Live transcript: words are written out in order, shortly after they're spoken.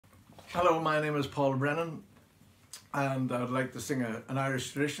Hello, my name is Paul Brennan, and I'd like to sing an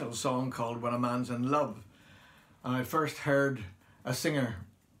Irish traditional song called When a Man's in Love. And I first heard a singer,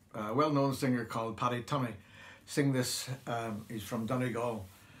 a well-known singer called Paddy Tunney, sing this. He's from Donegal.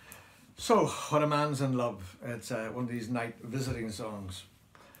 So, When a Man's in Love, it's one of these night visiting songs.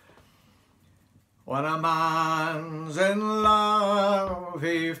 When a man's in love,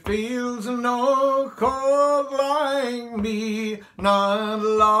 he feels no cold like me not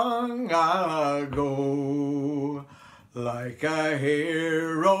long ago. Like a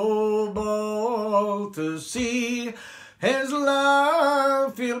hero bold to see his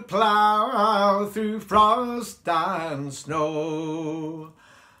love he'll plough through frost and snow.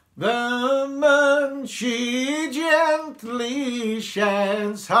 The moon she gently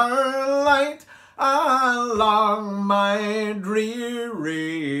sheds her light along my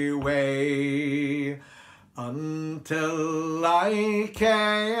dreary way, until I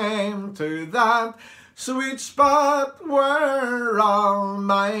came to that sweet spot where all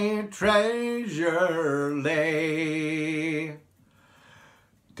my treasure lay.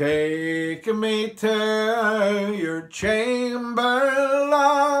 Take me to your chamber,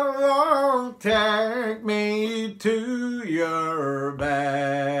 love, take me to your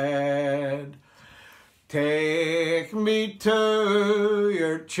bed. Take me to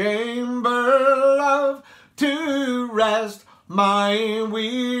your chamber, love, to rest my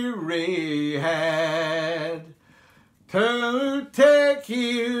weary head. To take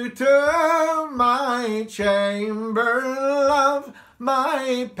you to my chamber, love,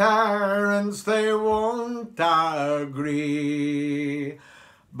 my parents, they won't agree.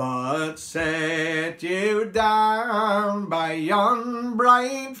 But set you down by yon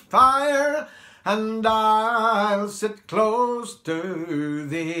bright fire, and I'll sit close to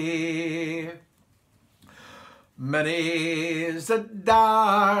thee. Many's the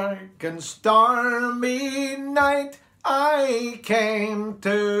dark and stormy night I came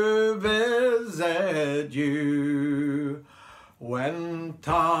to visit you, when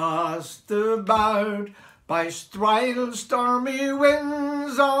tossed about by wild stormy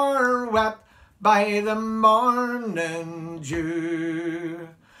winds, or wept by the morning dew.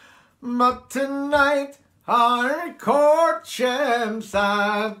 But tonight our courtship's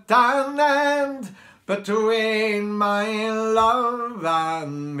at an end, between my love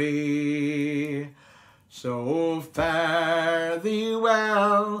and me. So fare thee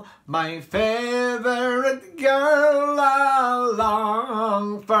well, my favourite girl, a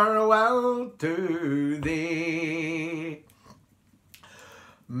long farewell to thee.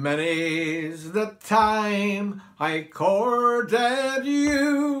 Many's the time I courted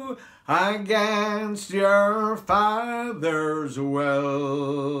you against your father's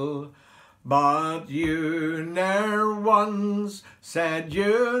will, but you ne'er once said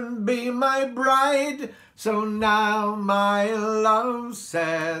you'd be my bride, so now my love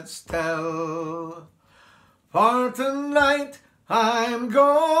sits still. For tonight I'm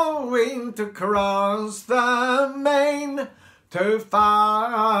going to cross the main to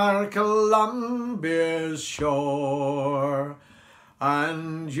far Columbia's shore,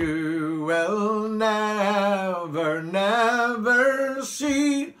 and you will never, never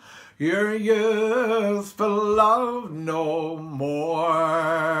see your youthful love no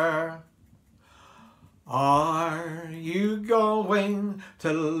more. Are you going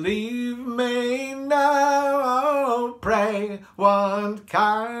to leave me now? Oh, pray, what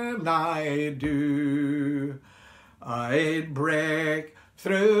can I do? I'd break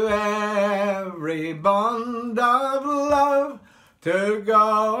through every bond of love to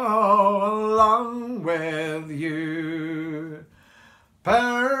go along with you.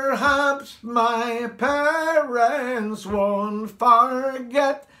 Perhaps my parents won't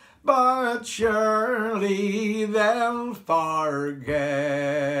forget, but surely they'll forgive.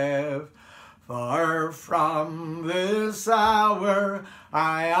 For from this hour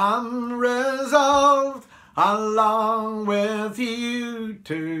I am resolved along with you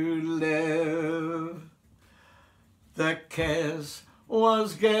to live. The kiss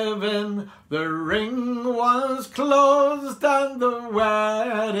was given, the ring was closed, and the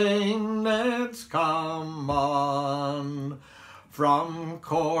wedding it's come on. From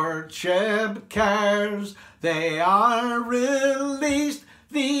courtship cares they are released,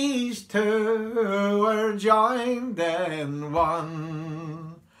 these two are joined in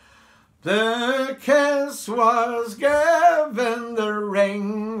one. The kiss was given, the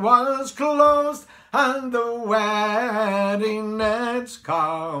ring was closed, and the wedding it's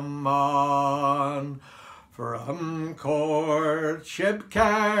come on. From courtship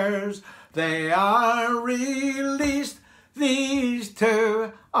cares they are released, these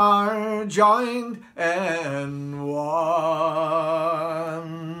two are joined in